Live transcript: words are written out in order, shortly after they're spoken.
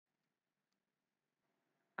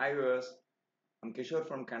Hi viewers, I'm Kishore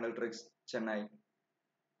from Candletricks, Chennai.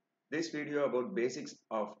 This video about basics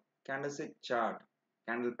of candlestick chart,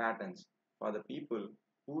 candle patterns for the people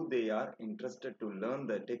who they are interested to learn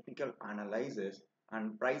the technical analysis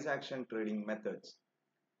and price action trading methods.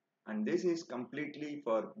 And this is completely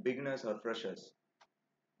for beginners or freshers.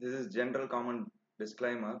 This is general common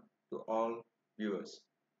disclaimer to all viewers.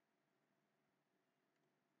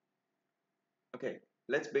 Okay,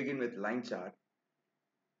 let's begin with line chart.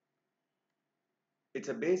 It's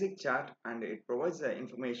a basic chart and it provides the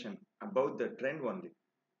information about the trend only.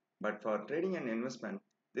 But for trading and investment,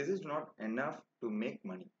 this is not enough to make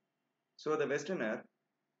money. So the Westerner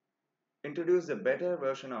introduced a better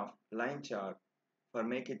version of line chart for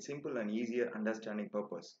make it simple and easier understanding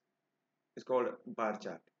purpose. It's called bar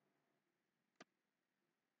chart.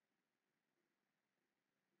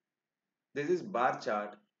 This is bar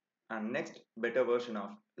chart and next better version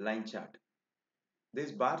of line chart.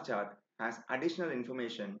 This bar chart has additional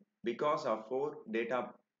information because of four data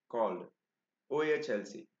called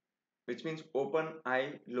OHLC, which means open,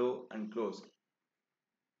 high, low and close.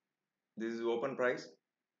 This is open price,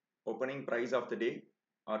 opening price of the day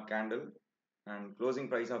or candle, and closing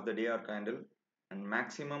price of the day or candle, and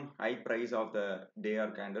maximum high price of the day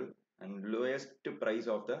or candle, and lowest price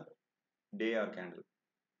of the day or candle.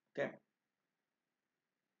 Okay,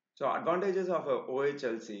 so advantages of a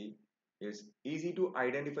OHLC is easy to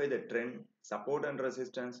identify the trend, support and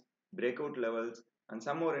resistance, breakout levels, and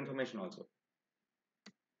some more information also.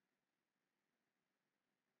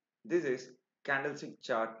 This is candlestick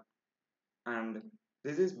chart, and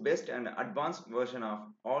this is best and advanced version of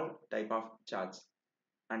all type of charts,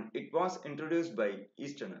 and it was introduced by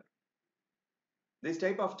Easterner. This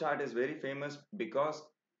type of chart is very famous because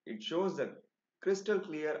it shows the crystal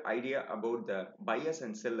clear idea about the buyers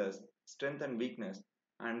and sellers, strength and weakness,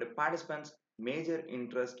 and participants' major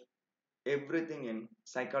interest, everything in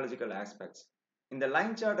psychological aspects. In the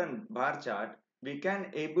line chart and bar chart, we can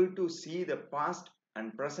able to see the past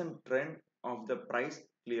and present trend of the price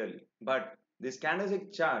clearly. But this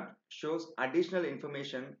candlestick chart shows additional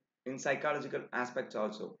information in psychological aspects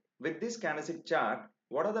also. With this candlestick chart,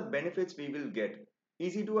 what are the benefits we will get?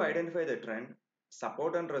 Easy to identify the trend,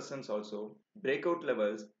 support and resistance also, breakout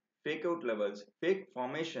levels, fake out levels, fake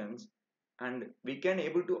formations, and we can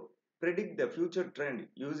able to predict the future trend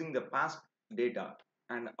using the past data.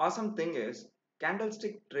 And awesome thing is,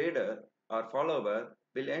 candlestick trader or follower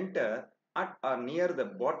will enter at or near the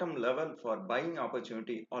bottom level for buying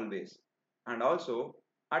opportunity always, and also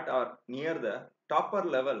at or near the topper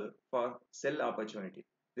level for sell opportunity.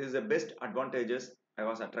 This is the best advantages I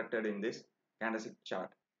was attracted in this candlestick chart.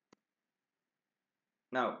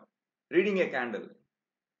 Now, reading a candle.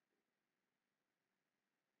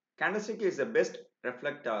 Candlestick is the best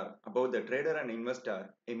reflector about the trader and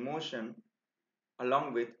investor emotion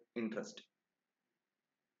along with interest.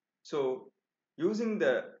 So using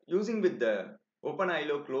with the open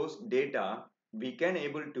ILO close data, we can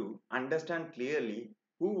able to understand clearly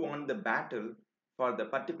who won the battle for the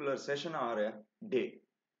particular session or a day.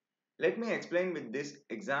 Let me explain with this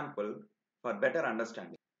example for better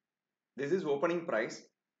understanding. This is opening price.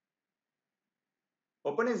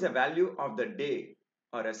 Open is the value of the day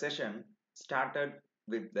or a session started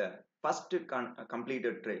with the first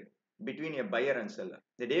completed trade between a buyer and seller.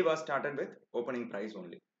 The day was started with opening price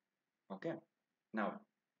only. Okay. Now,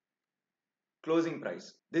 closing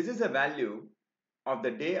price. This is the value of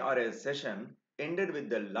the day or a session ended with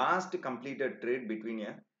the last completed trade between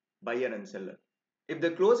a buyer and seller. If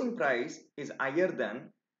the closing price is higher than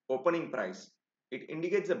opening price, it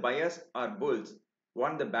indicates the buyers or bulls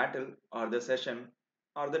won the battle or the session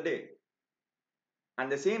or the day.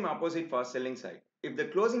 And the same opposite for selling side. If the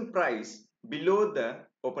closing price below the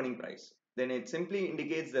opening price, then it simply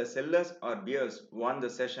indicates the sellers or buyers won the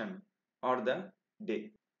session or the day.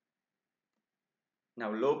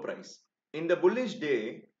 Now low price. In the bullish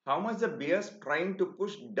day, how much the bears trying to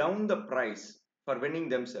push down the price for winning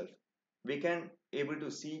themselves? We can able to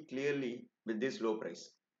see clearly with this low price.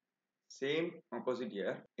 Same opposite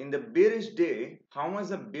here. In the bearish day, how much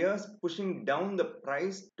the bears pushing down the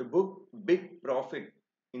price to book big profit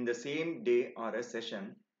in the same day or a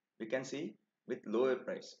session? We can see with lower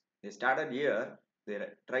price. They started here, they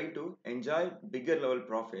try to enjoy bigger level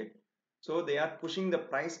profit. So they are pushing the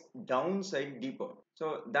price downside deeper.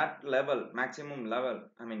 So that level, maximum level,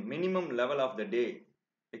 minimum level of the day,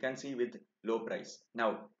 we can see with low price.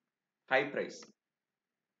 Now, high price.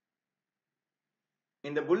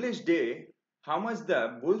 In the bullish day, how much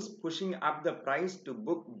the bulls pushing up the price to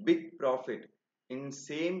book big profit in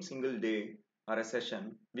same single day or a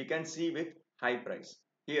session, we can see with high price.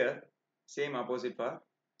 Here, same opposite for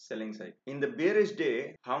selling side. In the bearish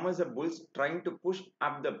day, how much the bulls trying to push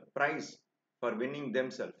up the price for winning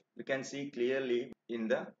themselves. We can see clearly in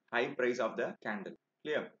the high price of the candle.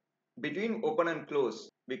 Clear? Between open and close,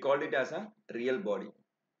 we call it as a real body.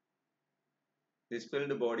 This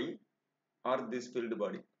filled body or this filled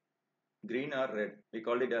body, green or red, we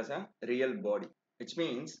call it as a real body. Which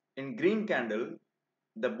means in green candle,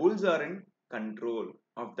 the bulls are in control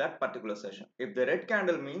of that particular session. If the red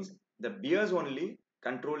candle means the bears only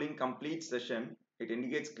controlling complete session, it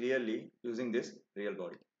indicates clearly using this real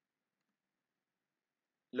body.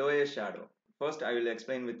 Lower shadow. First I will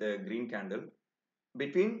explain with the green candle.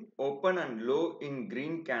 Between open and low in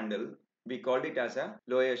green candle, we called it as a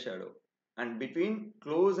lower shadow. And between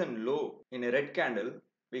close and low in a red candle,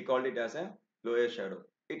 we called it as a lower shadow.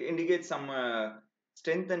 It indicates some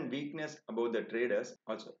strength and weakness about the traders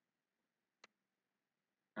also.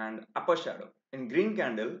 And upper shadow. In green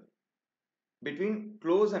candle, between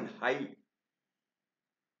close and high,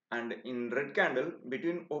 and in red candle,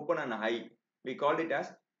 between open and high, we called it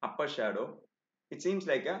as upper shadow. It seems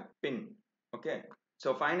like a pin. Okay.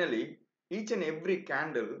 So finally, each and every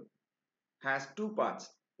candle has two parts.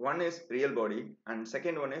 One is real body and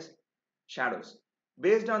second one is shadows.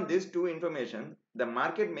 Based on these two information, the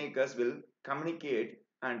market makers will communicate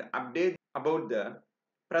and update about the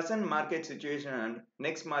present market situation and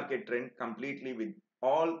next market trend completely with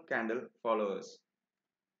all candle followers.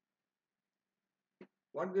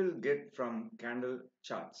 What we'll get from candle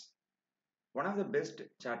charts? One of the best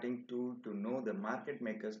charting tool to know the market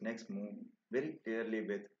makers next move very clearly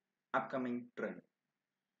with upcoming trend.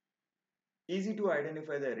 Easy to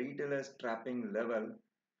identify the retailer's trapping level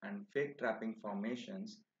and fake trapping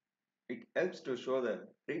formations. It helps to show the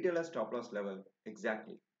retailer stop loss level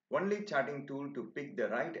exactly. Only charting tool to pick the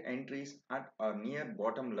right entries at or near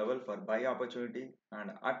bottom level for buy opportunity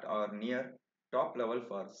and at or near top level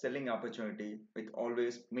for selling opportunity with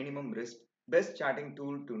always minimum risk. Best charting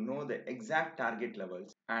tool to know the exact target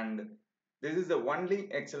levels, and this is the only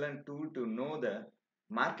excellent tool to know the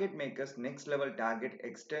market makers next level target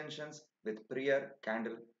extensions with prior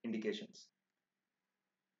candle indications.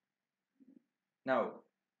 Now,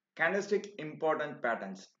 candlestick important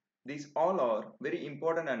patterns. These all are very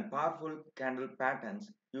important and powerful candle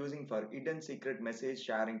patterns using for hidden secret message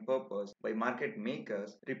sharing purpose by market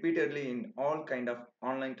makers repeatedly in all kind of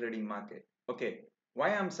online trading market. Okay,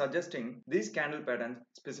 why I'm suggesting these candle patterns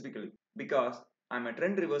specifically? Because I'm a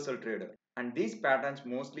trend reversal trader and these patterns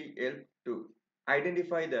mostly help to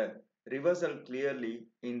identify the reversal clearly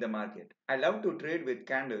in the market. I love to trade with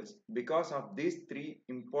candles because of these three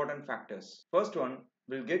important factors. First one,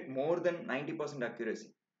 will get more than 90% accuracy.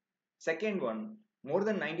 Second one, more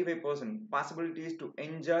than 95% possibilities to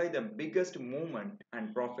enjoy the biggest movement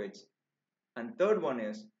and profits. And third one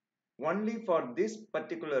is, only for this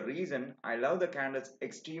particular reason I love the candles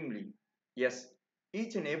extremely. Yes,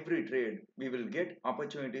 each and every trade we will get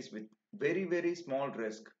opportunities with very small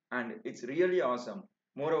risk and it's really awesome.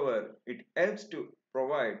 Moreover, it helps to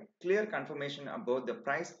provide clear confirmation about the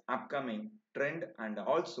price upcoming trend, and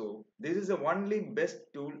also this is the only best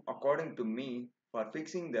tool according to me for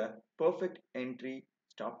fixing the perfect entry,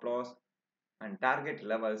 stop loss and target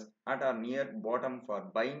levels at or near bottom for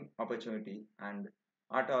buying opportunity and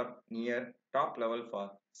at or near top level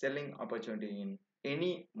for selling opportunity in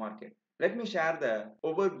any market. Let me share the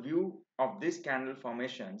overview of these candle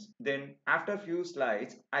formations. Then after few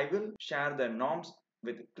slides, I will share the norms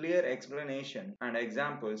with clear explanation and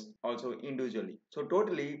examples also individually. So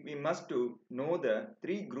totally we must to know the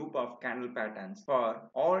three group of candle patterns for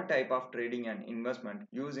all type of trading and investment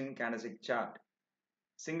using candlestick chart.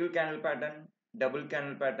 Single candle pattern, double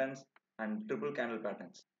candle patterns and triple candle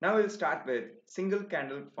patterns. Now we'll start with single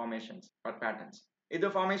candle formations or patterns. If the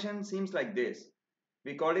formation seems like this,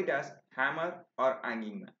 we call it as hammer or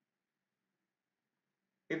hanging man.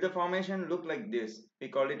 If the formation look like this, we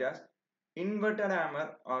call it as inverted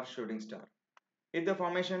hammer or shooting star. If the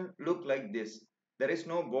formation look like this, there is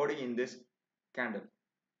no body in this candle,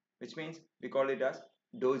 which means we call it as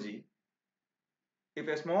doji. If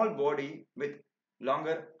a small body with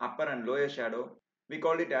longer upper and lower shadow, we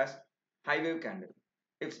call it as high wave candle.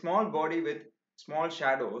 If small body with small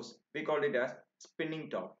shadows, we call it as spinning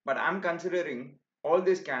top. But I'm considering all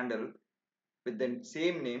this candle with the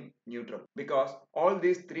same name neutral because all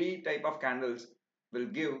these three type of candles will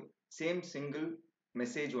give same single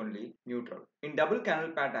message only neutral. In double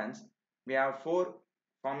candle patterns, we have four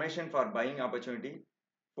formation for buying opportunity,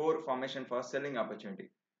 four formation for selling opportunity.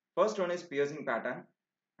 First one is piercing pattern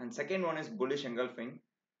and second one is bullish engulfing,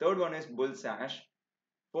 third one is bull sash,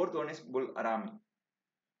 fourth one is bull arami.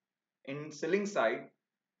 In selling side,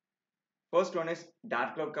 First one is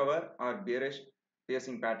dark cloud cover or bearish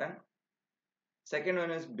piercing pattern. Second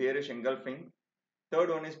one is bearish engulfing. Third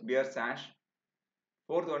one is bear sash.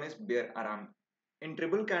 Fourth one is bear aram. In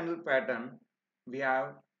triple candle pattern, we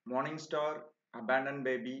have morning star, abandoned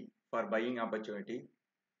baby for buying opportunity,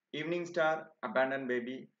 evening star, abandoned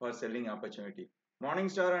baby for selling opportunity. Morning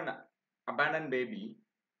star and abandoned baby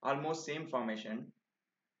almost same formation,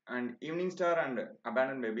 and evening star and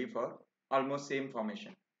abandoned baby for almost same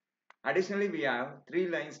formation. Additionally, we have three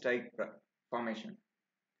line strike formation,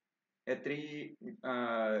 a three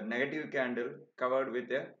negative candle covered with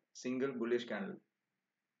a single bullish candle.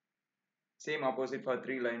 Same opposite for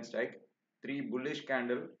three line strike, three bullish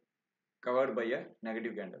candle covered by a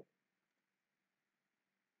negative candle.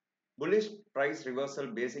 Bullish price reversal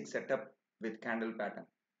basic setup with candle pattern.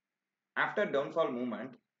 After downfall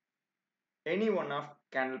movement, any one of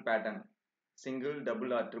candle pattern, single,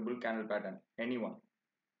 double or triple candle pattern, any one,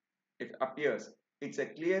 if appears, it's a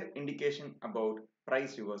clear indication about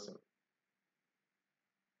price reversal.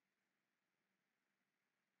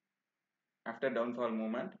 After downfall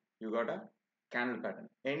movement, you got a candle pattern.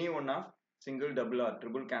 Any one of single, double or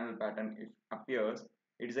triple candle pattern if appears,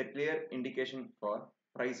 it is a clear indication for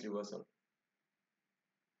price reversal.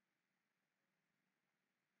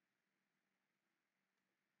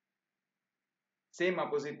 Same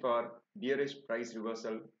opposite for bearish price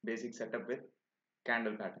reversal basic setup with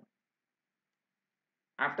candle pattern.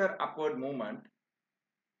 After upward movement,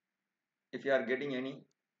 if you are getting any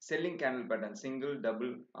selling candle pattern, single,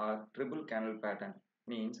 double or triple candle pattern,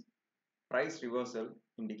 means price reversal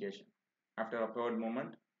indication. After upward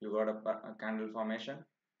movement, you got a candle formation,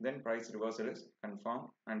 then price reversal is confirmed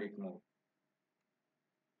and it moved.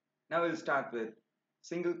 Now we'll start with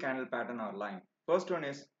single candle pattern or line. First one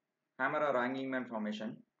is hammer or hanging man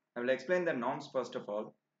formation. I will explain the norms first of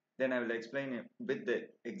all, then I will explain it with the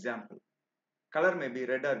example. Color may be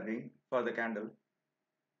red or green for the candle.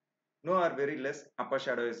 No or very less upper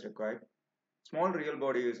shadow is required. Small real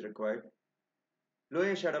body is required.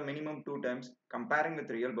 Lower shadow minimum 2 times comparing with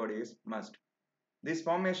real body is must. This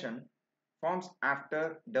formation forms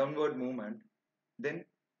after downward movement, then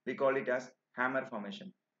we call it as hammer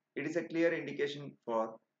formation. It is a clear indication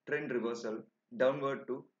for trend reversal downward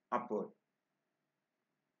to upward.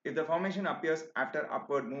 If the formation appears after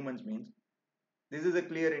upward movements means this is a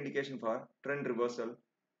clear indication for trend reversal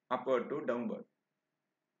upward to downward.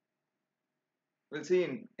 We'll see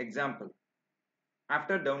in example.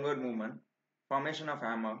 After downward movement, formation of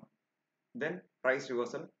hammer, then price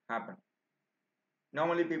reversal happen.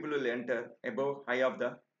 Normally people will enter above high of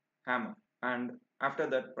the hammer and after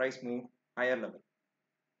that price move higher level.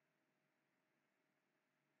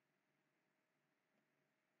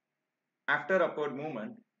 After upward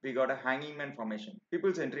movement, we got a hanging man formation.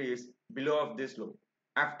 People's entry is below of this low.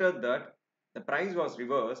 After that, the price was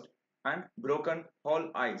reversed and broken all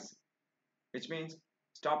highs, which means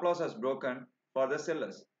stop loss was broken for the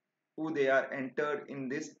sellers who they are entered in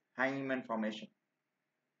this hanging man formation.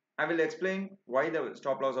 I will explain why the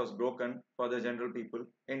stop loss was broken for the general people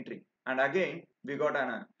entry. And again, we got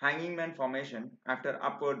a hanging man formation after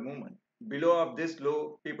upward movement. Below of this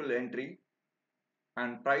low people entry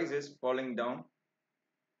and price is falling down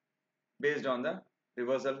based on the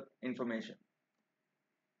reversal information.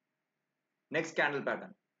 Next candle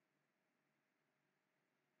pattern.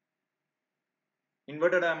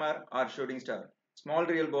 Inverted hammer or shooting star. Small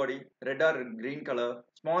real body, red or green color.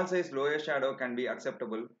 Small size lower shadow can be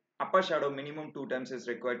acceptable. Upper shadow minimum 2 times is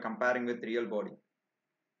required comparing with real body.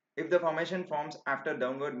 If the formation forms after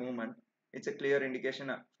downward movement, it's a clear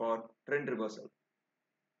indication for trend reversal.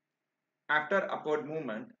 After upward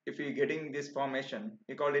movement, if we getting this formation,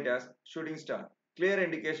 we call it as shooting star. Clear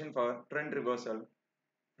indication for trend reversal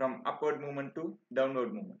from upward movement to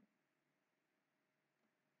downward movement.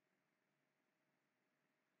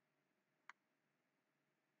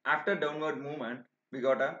 After downward movement, we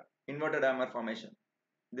got a inverted hammer formation.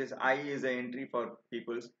 This I is the entry for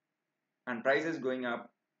peoples and price is going up.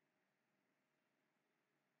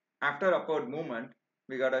 After upward movement,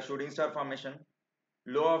 we got a shooting star formation.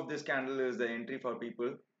 Low of this candle is the entry for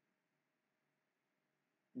people.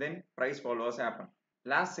 Then price follows happen.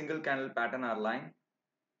 Last single candle pattern or line,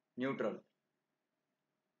 neutral.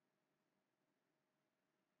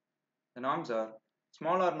 The norms are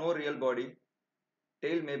small or no real body,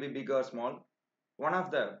 tail may be big or small. One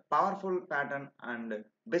of the powerful pattern and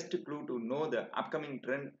best clue to know the upcoming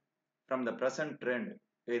trend from the present trend,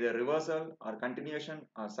 either reversal or continuation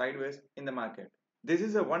or sideways in the market. This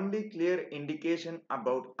is a only clear indication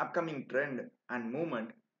about upcoming trend and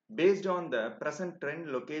movement based on the present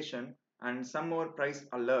trend location and some more price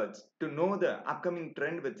alerts to know the upcoming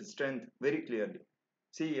trend with strength very clearly.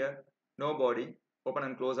 See here, no body, open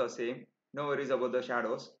and close are same, no worries about the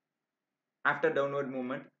shadows. After downward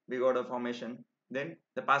movement, we got a formation. Then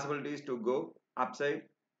the possibilities to go upside,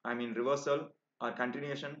 I mean reversal or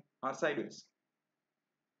continuation or sideways.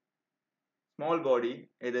 Small body,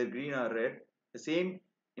 either green or red, the same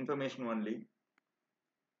information only.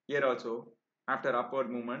 Here also, after upward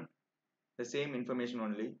movement, the same information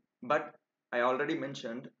only. But I already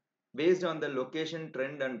mentioned, based on the location,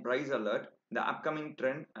 trend and price alert, the upcoming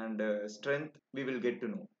trend and strength we will get to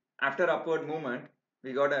know. After upward movement,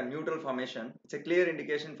 we got a neutral formation. It's a clear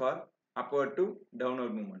indication for upward to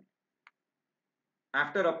downward movement.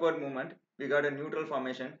 After upward movement, we got a neutral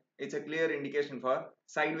formation. It's a clear indication for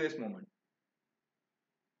sideways movement.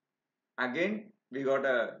 Again, we got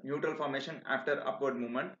a neutral formation after upward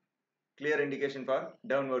movement. Clear indication for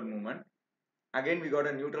downward movement. Again, we got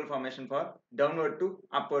a neutral formation for downward to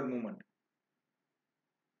upward movement.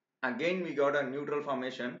 Again, we got a neutral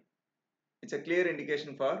formation. It's a clear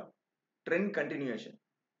indication for trend continuation.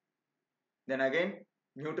 Then again,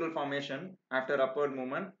 neutral formation after upward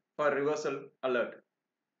movement for reversal alert.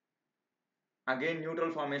 Again,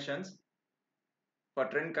 neutral formations for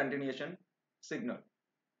trend continuation signal.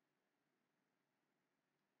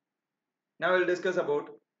 Now we'll discuss about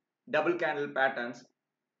double candle patterns.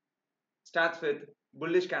 Starts with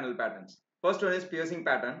bullish candle patterns. First one is piercing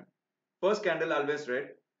pattern. First candle always red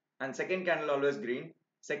and second candle always green.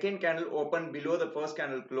 Second candle open below the first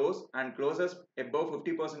candle close and closes above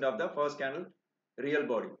 50% of the first candle real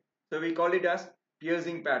body. So we call it as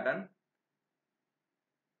piercing pattern.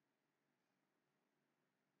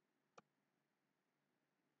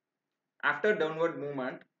 After downward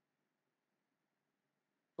movement,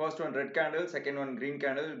 first one red candle, second one green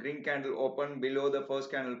candle open below the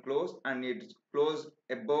first candle close and it's closed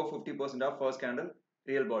above 50% of first candle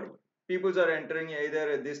real body. Peoples are entering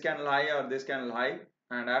either this candle high or this candle high,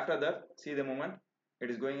 and after that see the movement,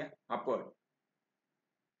 it is going upward.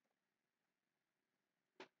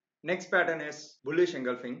 Next pattern is bullish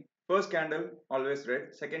engulfing. First candle always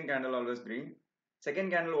red, second candle always green.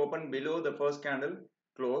 Second candle open below the first candle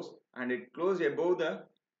close and it closed above the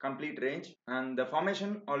complete range, and the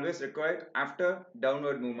formation always required after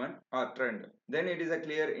downward movement or trend. Then it is a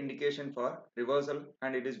clear indication for reversal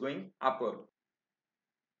and it is going upward.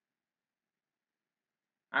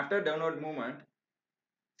 After downward movement,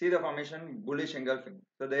 see the formation bullish engulfing.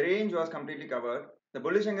 So the range was completely covered. The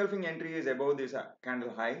bullish engulfing entry is above this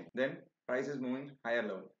candle high, then price is moving higher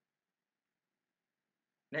level.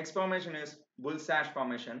 Next formation is bull sash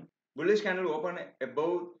formation. Bullish candle open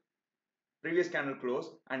above previous candle close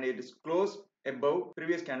and it is closed above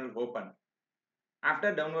previous candle open.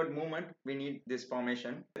 After downward movement, we need this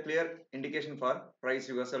formation, a clear indication for price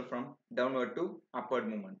reversal from downward to upward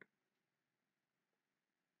movement.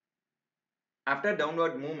 After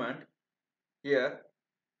downward movement, here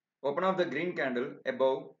open of the green candle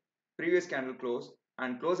above previous candle close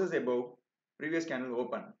and closes above previous candle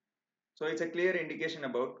open. So it's a clear indication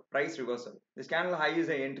about price reversal. This candle high is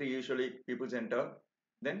the entry usually people enter,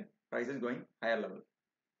 then price is going higher level.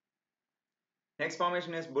 Next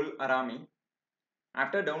formation is bull arami.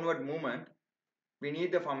 After downward movement, we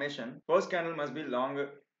need the formation. First candle must be long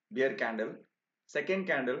bear candle. Second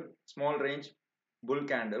candle, small range bull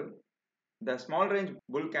candle. The small range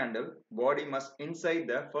bull candle body must inside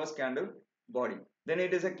the first candle body. Then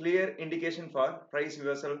it is a clear indication for price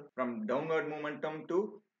reversal from downward momentum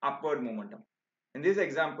to upward momentum. In this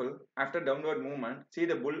example, after downward movement, see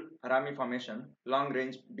the bull arami formation, long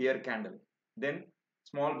range bear candle. Then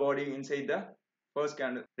small body inside the first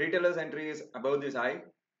candle. Retailer's entry is above this high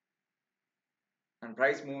and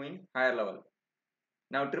price moving higher level.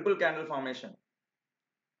 Now triple candle formation.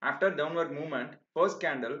 After downward movement, first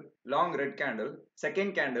candle, long red candle,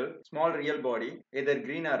 second candle, small real body, either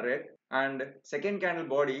green or red, and second candle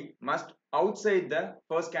body must outside the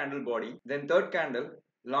first candle body, then third candle,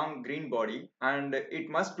 long green body, and it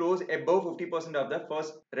must close above 50% of the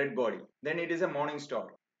first red body. Then it is a morning star.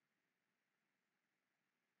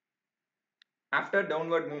 After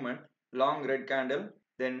downward movement, long red candle,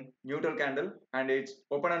 then neutral candle, and it's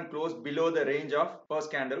open and close below the range of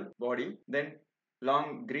first candle body, then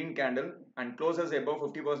long green candle and closes above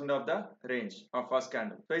 50% of the range of first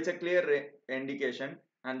candle. So it's a clear indication,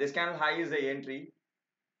 and this candle high is the entry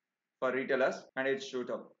for retailers and it's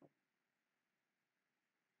shoot up.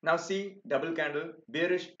 Now see double candle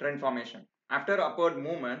bearish trend formation. After upward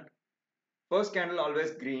movement, first candle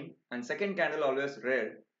always green and second candle always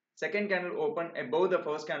red. Second candle open above the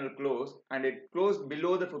first candle close and it closed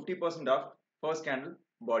below the 50% of first candle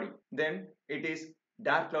body. Then it is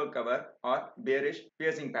dark cloud cover or bearish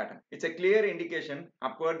piercing pattern. It's a clear indication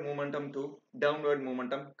upward momentum to downward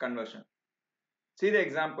momentum conversion. See the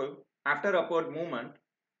example. After upward movement,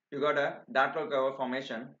 you got a dark cloud cover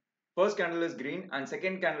formation. First candle is green and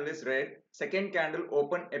second candle is red. Second candle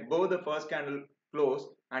open above the first candle close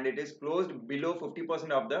and it is closed below 50%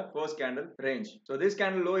 of the first candle range. So this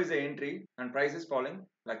candle low is the entry and price is falling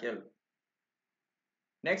like L.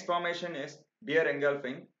 Next formation is bear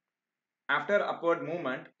engulfing. After upward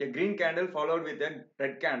movement, a green candle followed with a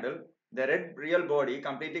red candle. The red real body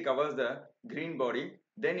completely covers the green body.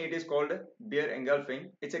 Then it is called bear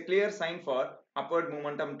engulfing. It's a clear sign for upward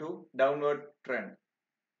momentum to downward trend.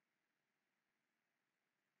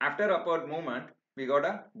 After upward movement, we got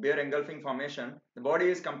a bear engulfing formation. The body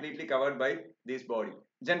is completely covered by this body.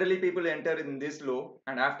 Generally, people enter in this low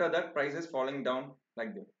and after that price is falling down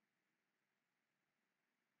like this.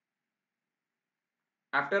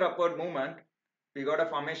 After upward movement, we got a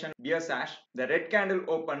formation bear sash. The red candle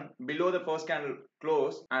open below the first candle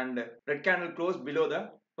close and red candle close below the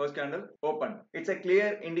first candle open. It's a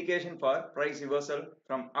clear indication for price reversal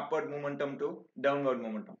from upward momentum to downward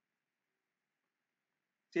momentum.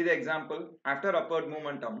 See the example. After upward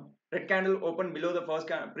momentum, red candle open below the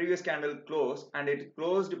previous candle close and it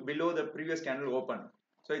closed below the previous candle open.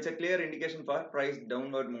 So it's a clear indication for price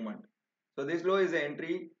downward movement. So this low is the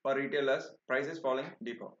entry for retailers. Price is falling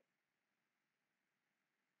deeper.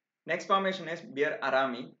 Next formation is bear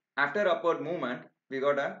arami. After upward movement, we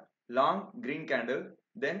got a long green candle,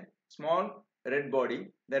 then small red body.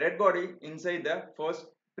 The red body inside the first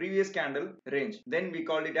previous candle range. Then we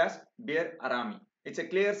call it as bear arami. It's a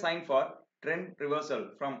clear sign for trend reversal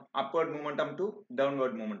from upward momentum to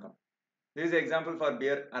downward momentum. This is an example for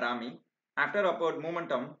bear arami. After upward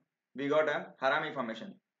momentum, we got a harami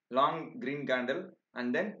formation. Long green candle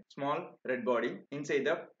and then small red body inside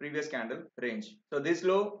the previous candle range. So this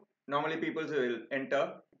low, normally people will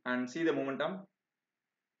enter and see the momentum.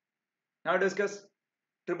 Now discuss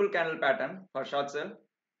triple candle pattern for short sell.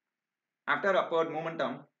 After upward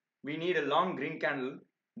momentum, we need a long green candle,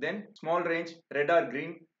 then small range red or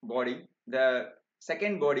green body. The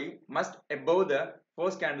second body must above the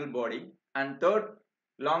first candle body and third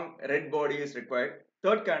long red body is required.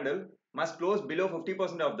 Third candle must close below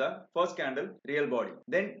 50% of the first candle real body.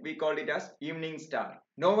 Then we call it as evening star.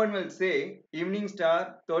 No one will say evening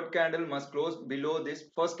star third candle must close below this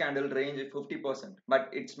first candle range 50%, but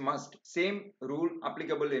it's must. Same rule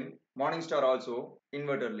applicable in morning star also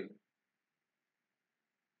invertedly.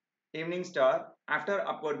 Evening star, after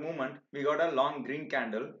upward movement, we got a long green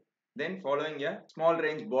candle, then following a small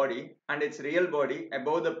range body and its real body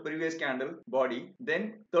above the previous candle body,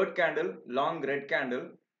 then third candle long red candle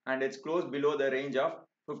and it's closed below the range of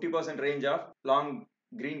 50% range of long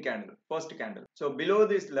green candle, first candle. So below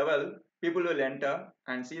this level, people will enter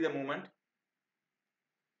and see the movement.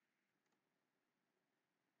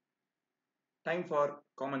 Time for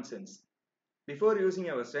common sense. Before using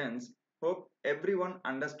our sense, hope everyone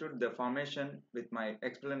understood the formation with my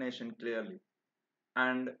explanation clearly.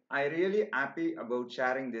 And I really happy about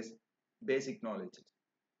sharing this basic knowledge.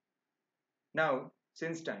 Now,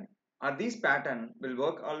 since time, are these pattern will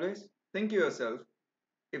work always? Think yourself,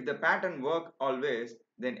 if the pattern work always,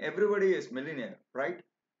 then everybody is millionaire, right?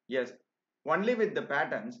 Yes, only with the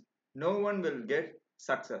patterns, no one will get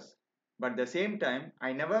success. But at the same time,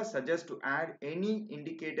 I never suggest to add any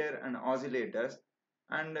indicator and oscillators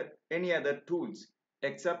and any other tools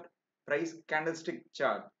except price candlestick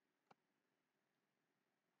chart.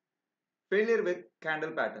 Failure with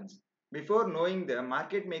candle patterns. Before knowing the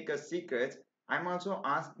market maker's secrets, I'm also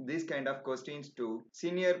asked these kind of questions to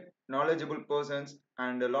senior knowledgeable persons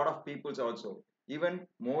and a lot of peoples also. Even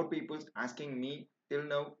more people's asking me till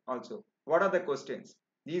now also. What are the questions?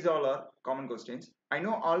 These all are common questions. I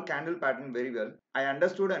know all candle pattern very well. I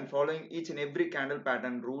understood and following each and every candle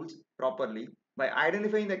pattern rules properly. By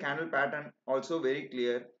identifying the candle pattern also very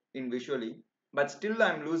clear in visually. But still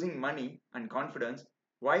I'm losing money and confidence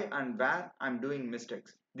why and where I'm doing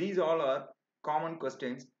mistakes. These all are common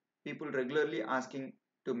questions people regularly asking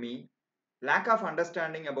to me. Lack of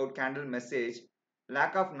understanding about candle message,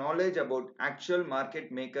 lack of knowledge about actual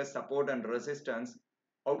market makers support and resistance,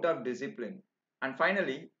 out of discipline. And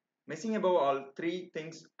finally, missing above all three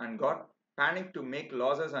things and got panic to make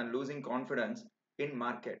losses and losing confidence in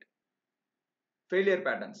market. Failure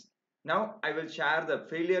patterns. Now I will share the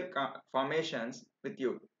failure formations with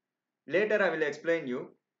you. Later I will explain you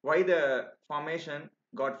why the formation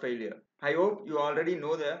got failure. I hope you already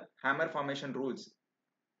know the hammer formation rules.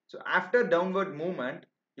 So after downward movement,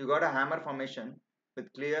 you got a hammer formation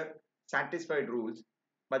with clear satisfied rules.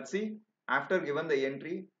 But see, after given the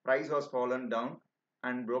entry, price was fallen down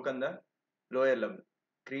and broken the lower level,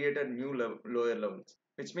 created new lower levels,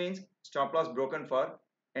 which means stop loss broken for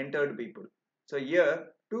entered people. So here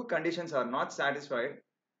two conditions are not satisfied.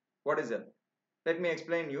 What is it? Let me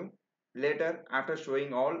explain you later after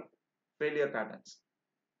showing all failure patterns.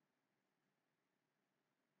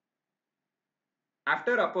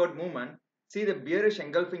 After upward movement, see the bearish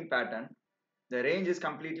engulfing pattern. The range is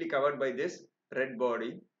completely covered by this red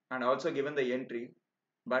body and also given the entry,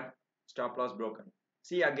 but stop loss broken.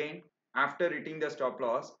 See again, after hitting the stop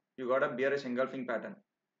loss, you got a bearish engulfing pattern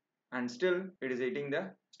and still it is hitting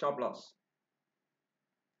the stop loss.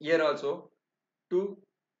 Here also two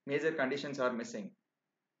major conditions are missing.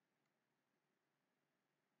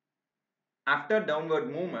 After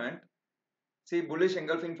downward movement, see bullish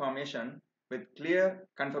engulfing formation with clear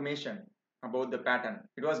confirmation about the pattern.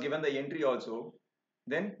 It was given the entry also.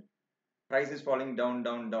 Then price is falling down,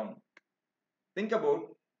 down, down. Think about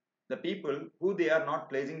the people who they are not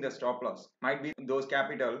placing the stop loss. Might be those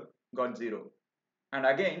capital got zero. And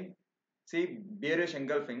again, see bearish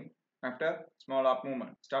engulfing after small up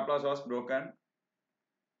movement. Stop loss was broken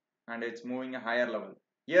and it's moving a higher level.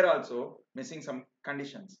 Here also missing some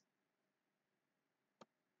conditions.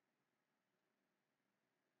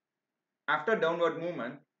 After downward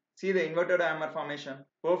movement, see the inverted hammer formation,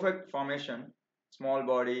 perfect formation, small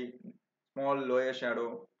body, small lower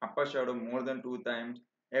shadow, upper shadow more than 2 times,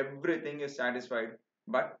 everything is satisfied,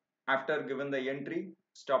 but after given the entry,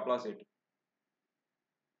 stop loss hit.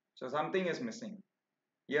 So something is missing.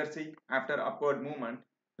 Here see, after upward movement,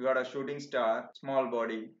 you got a shooting star, small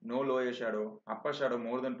body, no lower shadow, upper shadow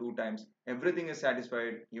more than 2 times, everything is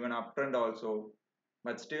satisfied, even uptrend also,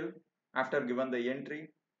 but still, after given the entry,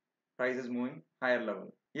 price is moving higher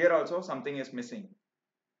level. Here also something is missing.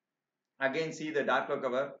 Again see the dark cloud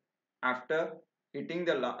cover after hitting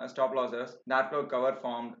the stop losses, dark cloud cover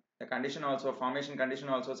formed, the condition also, formation condition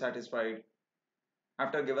also satisfied.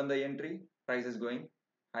 After given the entry, price is going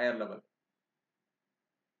higher level.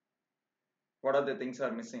 What are the things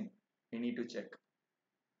are missing? We need to check.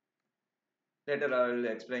 Later I will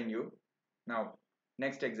explain you. Now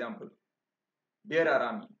next example, bear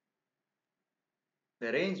arami.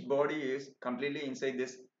 The range body is completely inside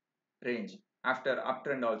this range after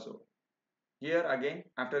uptrend also. Here again,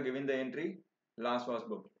 after giving the entry, loss was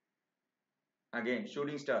booked. Again,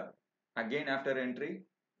 shooting star. Again, after entry,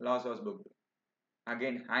 loss was booked.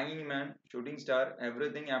 Again, hanging man, shooting star,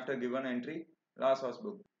 everything after given entry, loss was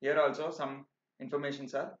booked. Here also some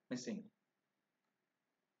informations are missing.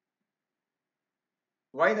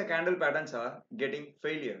 Why the candle patterns are getting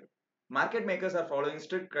failure? Market makers are following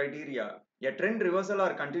strict criteria. A trend reversal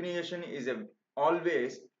or continuation is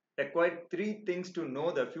always required three things to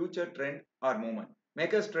know the future trend or movement.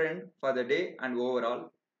 Makers trend for the day and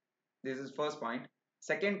overall. This is first point.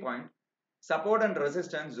 Second point, support and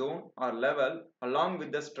resistance zone or level along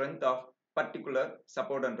with the strength of particular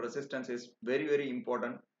support and resistance is very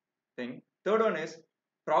important thing. Third one is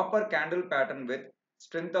proper candle pattern with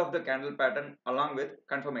strength of the candle pattern along with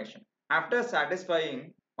confirmation. After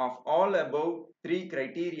satisfying of all above three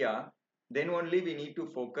criteria, then only we need to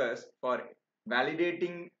focus for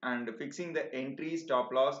validating and fixing the entry,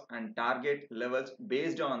 stop loss and target levels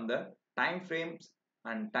based on the time frames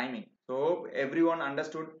and timing. So hope everyone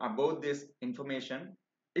understood about this information.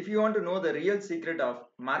 If you want to know the real secret of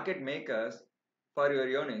market makers for your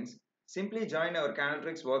earnings, simply join our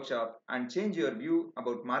Candletricks workshop and change your view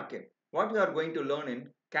about market. What we are going to learn in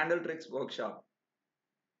Candletricks workshop.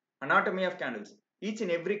 Anatomy of candles. Each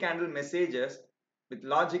and every candle messages with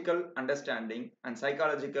logical understanding and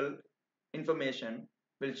psychological information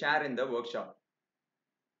will share in the workshop.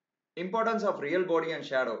 Importance of real body and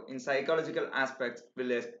shadow in psychological aspects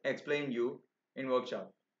will explain you in workshop.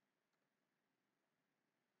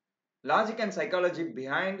 Logic and psychology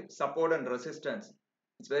behind support and resistance.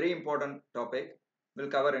 It's very important topic. We'll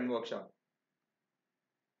cover in workshop.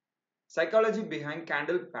 Psychology behind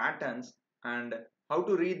candle patterns and how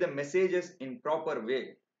to read the messages in proper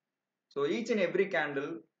way. So each and every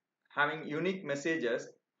candle having unique messages,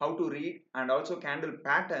 how to read, and also candle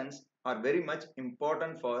patterns are very much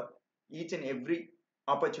important for each and every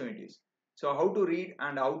opportunities. So how to read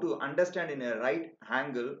and how to understand in a right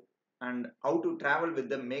angle and how to travel with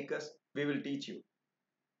the makers, we will teach you.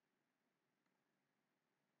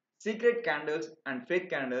 Secret candles and fake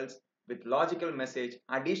candles with logical message,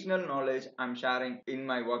 additional knowledge I'm sharing in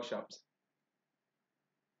my workshops.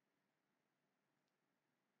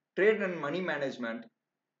 Trade and money management,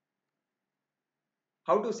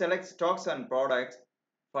 how to select stocks and products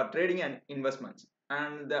for trading and investments.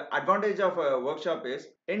 And the advantage of a workshop is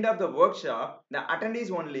end of the workshop, the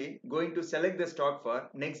attendees only going to select the stock for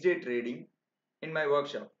next day trading in my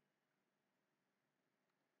workshop.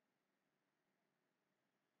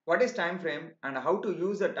 What is time frame and how to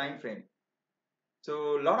use a time frame?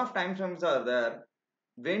 So a lot of time frames are there.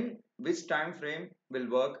 When which time frame will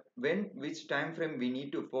work, when which time frame we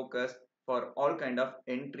need to focus for all kind of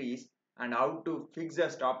entries, and how to fix the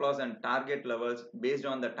stop loss and target levels based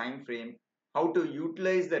on the time frame, how to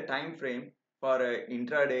utilize the time frame for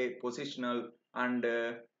intraday, positional, and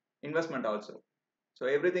investment also. So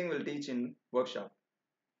everything will teach in workshop.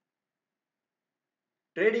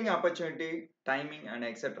 Trading opportunity, timing, and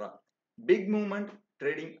etc. Big movement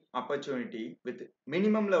trading opportunity with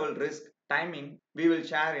minimum level risk, timing we will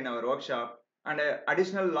share in our workshop, and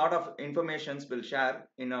additional lot of informations will share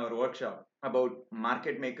in our workshop about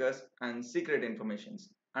market makers and secret informations.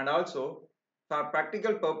 And also for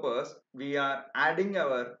practical purpose we are adding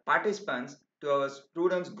our participants to our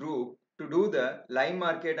students group to do the live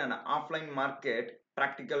market and offline market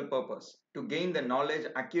practical purpose to gain the knowledge,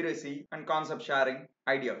 accuracy, and concept sharing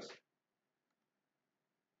ideas.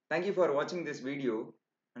 Thank you for watching this video,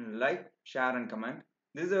 and like, share, and comment.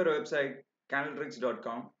 This is our website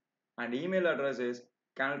candletricks.com, and email address is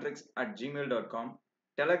candletricks@gmail.com.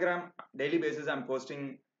 Telegram daily basis I'm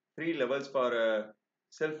posting free levels for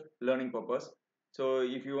self learning purpose. So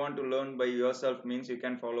if you want to learn by yourself means you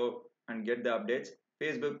can follow and get the updates.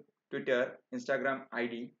 Facebook, Twitter, Instagram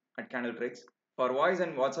ID at Candletricks. For voice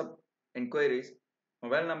and WhatsApp inquiries,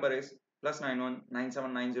 mobile number is +91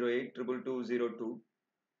 97908 22202.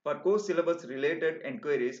 For course syllabus related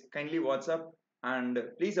enquiries, kindly WhatsApp, and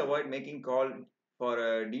please avoid making call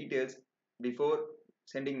for details before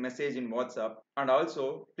sending message in WhatsApp. And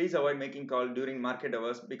also please avoid making call during market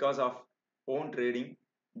hours because of own trading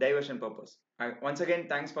diversion purpose. Once again,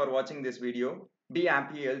 thanks for watching this video. Be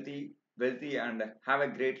happy, healthy, wealthy, and have a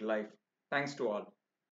great life. Thanks to all.